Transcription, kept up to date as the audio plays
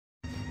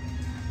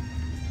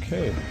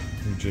Okay,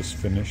 we just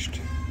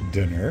finished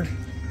dinner.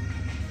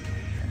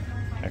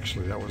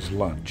 Actually, that was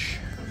lunch.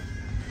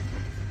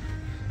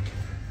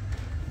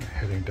 We're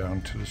heading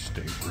down to the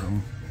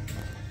stateroom.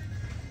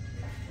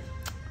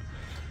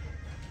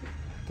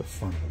 The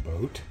fun of the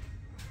boat.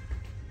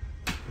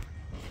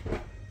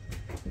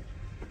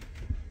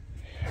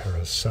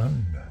 Hera's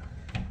son.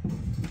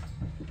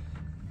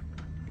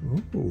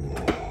 Ooh.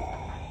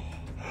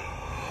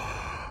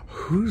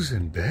 Who's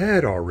in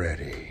bed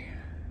already?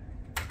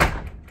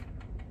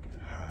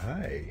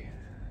 Hi.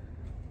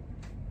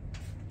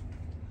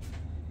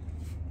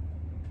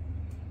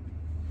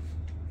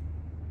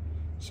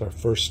 It's our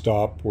first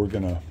stop. We're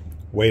gonna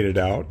wait it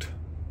out.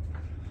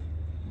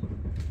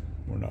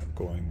 We're not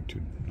going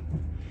to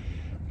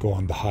go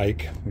on the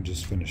hike. We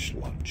just finished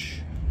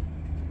lunch.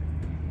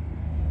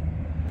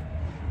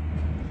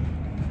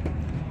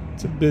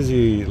 It's a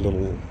busy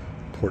little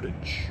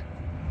portage.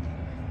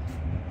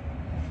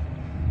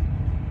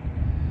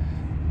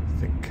 I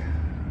think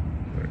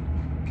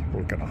people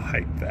are gonna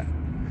hike that.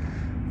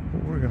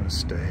 But we're gonna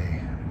stay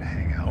and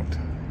hang out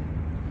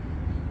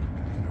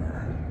in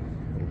our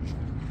little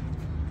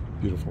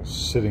beautiful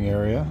sitting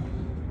area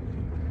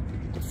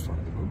at the front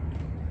of the boat.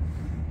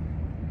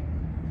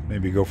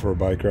 Maybe go for a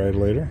bike ride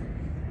later.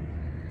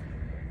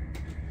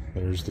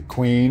 There's the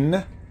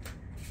Queen.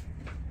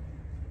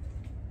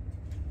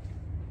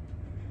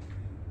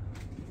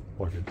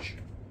 Luggage.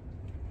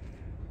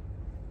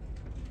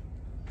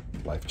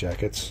 Life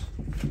jackets.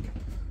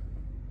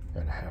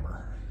 And a hammer.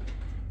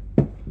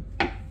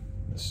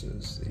 This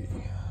is the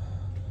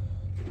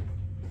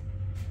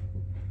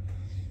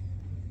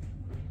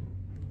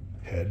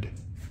head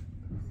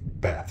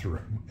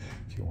bathroom,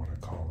 if you want to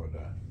call it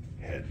a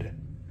head.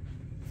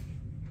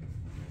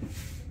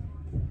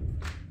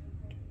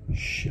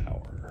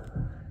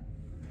 Shower.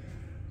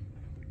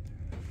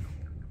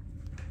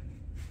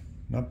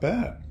 Not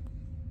bad.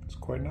 It's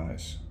quite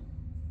nice.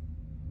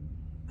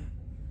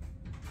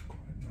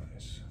 Quite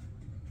nice.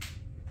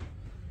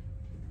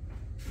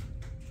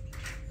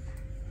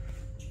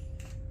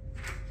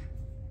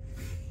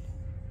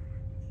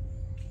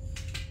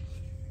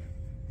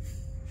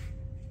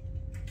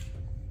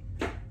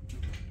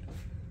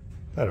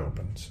 That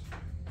opens,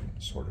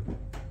 sort of.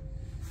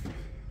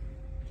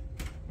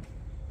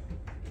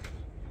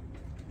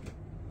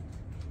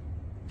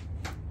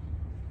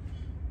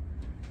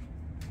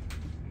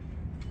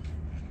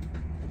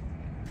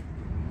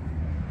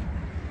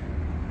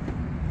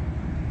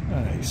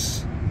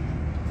 Nice.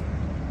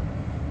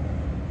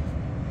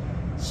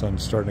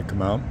 Sun's starting to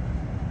come out.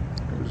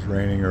 It was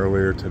raining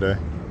earlier today.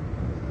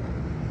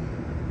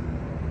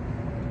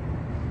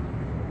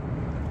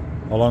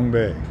 Halong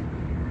Bay,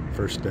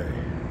 first day.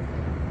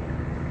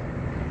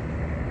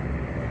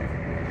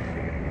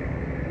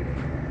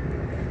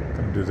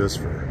 Gonna do this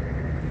for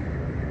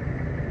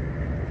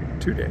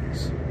 2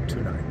 days,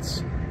 2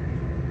 nights.